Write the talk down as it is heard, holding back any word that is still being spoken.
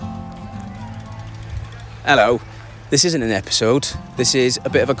Hello, this isn't an episode, this is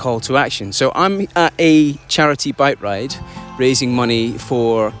a bit of a call to action. So I'm at a charity bike ride raising money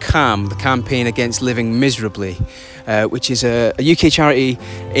for CAM, the Campaign Against Living Miserably, which is a UK charity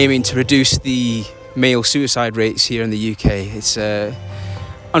aiming to reduce the male suicide rates here in the UK. It's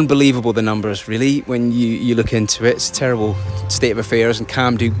unbelievable, the numbers, really, when you look into it. It's a terrible state of affairs, and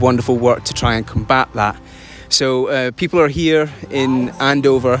CAM do wonderful work to try and combat that. So people are here in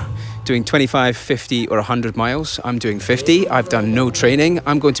Andover doing 25, 50 or 100 miles. I'm doing 50. I've done no training.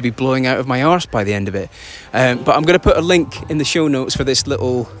 I'm going to be blowing out of my arse by the end of it. But I'm going to put a link in the show notes for this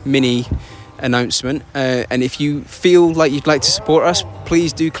little mini announcement. And if you feel like you'd like to support us,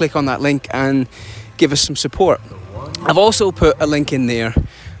 please do click on that link and give us some support. I've also put a link in there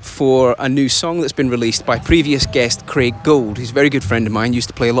for a new song that's been released by previous guest Craig Gold. He's a very good friend of mine. Used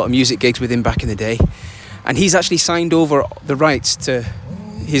to play a lot of music gigs with him back in the day. And he's actually signed over the rights to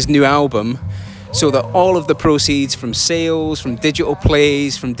his new album, so that all of the proceeds from sales, from digital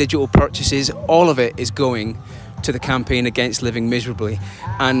plays, from digital purchases, all of it is going to the Campaign Against Living Miserably.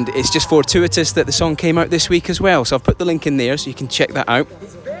 And it's just fortuitous that the song came out this week as well, so I've put the link in there so you can check that out,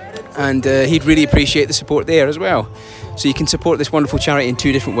 and he'd really appreciate the support there as well. So you can support this wonderful charity in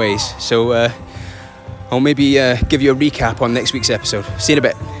two different ways. So I'll maybe give you a recap on next week's episode. See you in a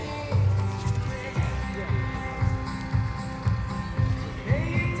bit.